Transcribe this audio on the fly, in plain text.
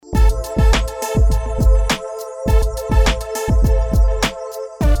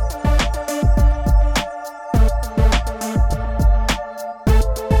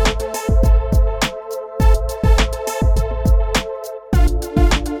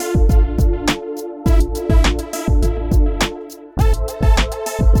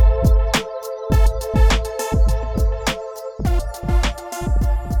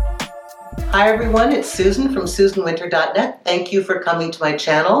Hi everyone, it's Susan from SusanWinter.net. Thank you for coming to my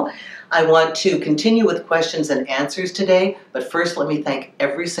channel. I want to continue with questions and answers today, but first let me thank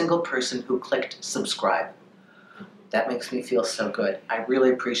every single person who clicked subscribe. That makes me feel so good. I really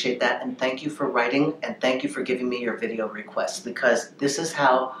appreciate that, and thank you for writing, and thank you for giving me your video requests, because this is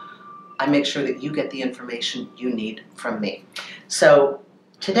how I make sure that you get the information you need from me. So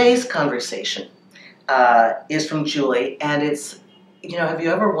today's conversation is from Julie, and it's, have you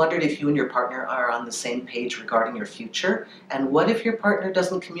ever wondered if you and your partner are on the same page regarding your future? And what if your partner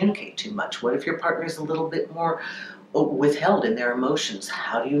doesn't communicate too much? What if your partner is a little bit more withheld in their emotions?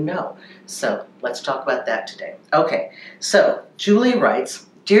 How do you know? So let's talk about that today. Okay, so Julie writes,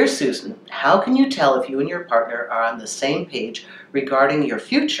 "Dear Susan, how can you tell if you and your partner are on the same page regarding your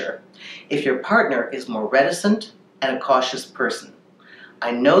future if your partner is more reticent and a cautious person?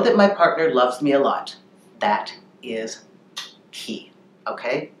 I know that my partner loves me a lot." That is key,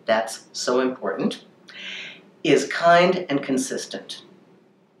 okay? That's so important. "Is kind and consistent."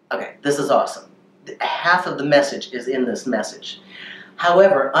 Okay, this is awesome. Half of the message is in this message.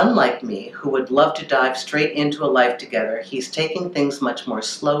 "However, unlike me, who would love to dive straight into a life together, he's taking things much more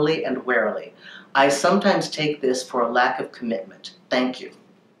slowly and warily. I sometimes take this for a lack of commitment. Thank you."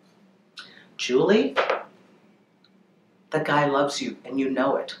 Julie, the guy loves you and you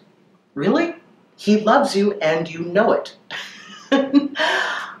know it. Really? He loves you and you know it.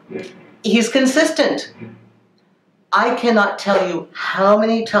 He's consistent. I cannot tell you how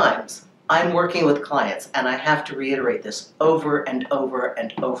many times I'm working with clients, and I have to reiterate this over and over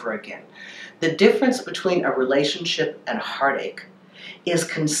and over again. The difference between a relationship and heartache is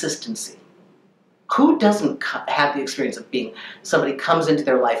consistency. Who doesn't have the experience of being somebody comes into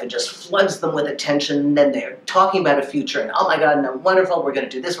their life and just floods them with attention, and then they're talking about a future, and oh my God, no, wonderful, we're going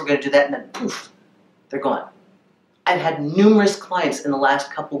to do this, we're going to do that, and then poof, they're gone. I've had numerous clients in the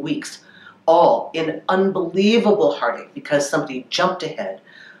last couple weeks, all in unbelievable heartache because somebody jumped ahead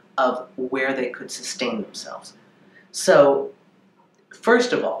of where they could sustain themselves. So,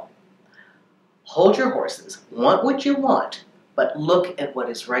 first of all, hold your horses, want what you want, but look at what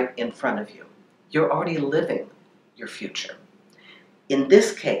is right in front of you. You're already living your future. In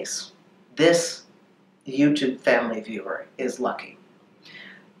this case, this YouTube family viewer is lucky.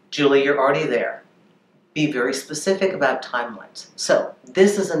 Julie, you're already there. Be very specific about timelines. So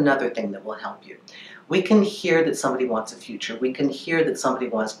this is another thing that will help you. We can hear that somebody wants a future. We can hear that somebody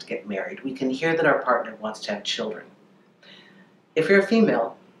wants to get married. We can hear that our partner wants to have children. If you're a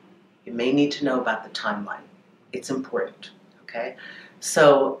female, you may need to know about the timeline. It's important, okay?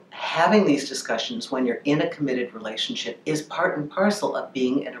 So having these discussions when you're in a committed relationship is part and parcel of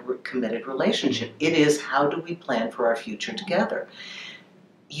being in a committed relationship. It is, how do we plan for our future together?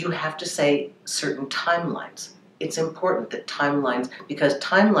 You have to say certain timelines. It's important that timelines, because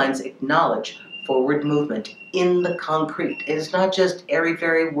timelines acknowledge forward movement in the concrete. It is not just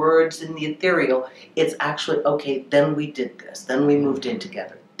airy-fairy words in the ethereal. It's actually, okay, then we did this, then we moved in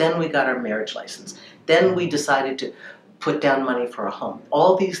together, then we got our marriage license, then we decided to put down money for a home.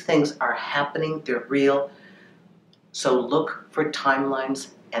 All these things are happening, they're real. So look for timelines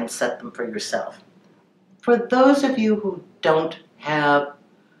and set them for yourself. For those of you who don't have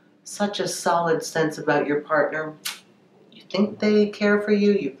such a solid sense about your partner, you think they care for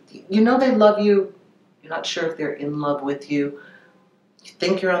you, you know they love you, you're not sure if they're in love with you, you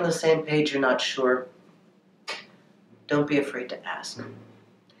think you're on the same page, you're not sure, don't be afraid to ask.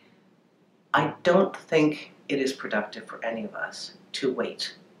 I don't think it is productive for any of us to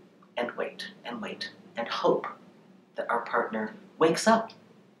wait and wait and wait and hope that our partner wakes up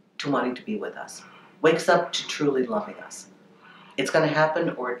to wanting to be with us, wakes up to truly loving us. It's going to happen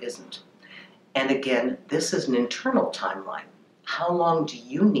or it isn't. And again, this is an internal timeline. How long do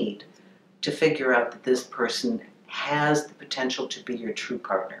you need to figure out that this person has the potential to be your true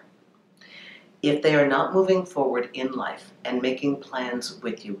partner? If they are not moving forward in life and making plans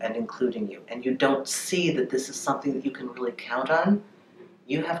with you and including you, and you don't see that this is something that you can really count on,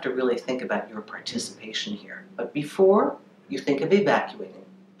 you have to really think about your participation here. But before you think of evacuating,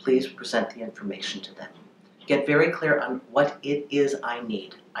 please present the information to them. Get very clear on what it is I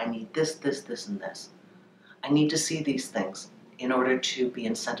need. I need this, this, this, and this. I need to see these things in order to be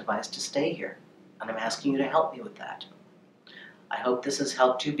incentivized to stay here. And I'm asking you to help me with that. I hope this has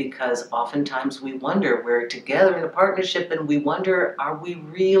helped you, because oftentimes we wonder, we're together in a partnership and we wonder, are we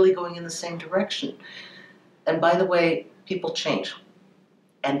really going in the same direction? And by the way, people change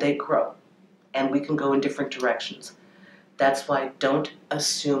and they grow and we can go in different directions. That's why don't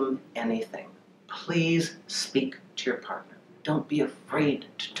assume anything. Please speak to your partner. Don't be afraid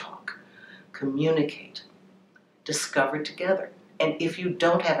to talk. Communicate. Discover together. And if you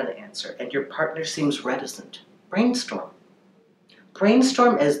don't have an answer and your partner seems reticent, brainstorm.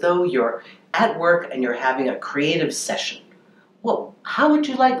 Brainstorm as though you're at work and you're having a creative session. Well, how would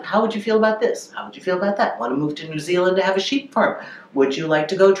you feel about this? How would you feel about that? Want to move to New Zealand to have a sheep farm? Would you like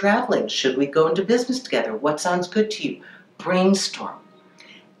to go traveling? Should we go into business together? What sounds good to you? Brainstorm.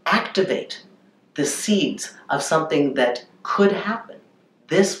 Activate the seeds of something that could happen.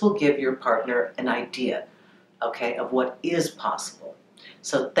 This will give your partner an idea, okay, of what is possible.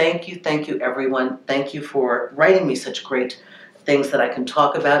 So thank you everyone. Thank you for writing me such great things that I can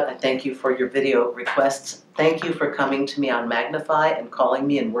talk about. I thank you for your video requests. Thank you for coming to me on Magnify and calling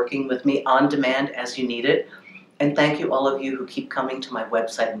me and working with me on demand as you need it. And thank you all of you who keep coming to my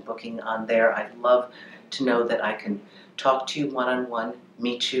website and booking on there. I'd love to know that I can talk to you one-on-one,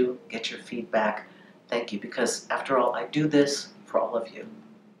 meet you, get your feedback. Thank you, because after all, I do this for all of you.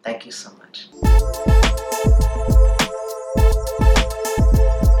 Thank you so much.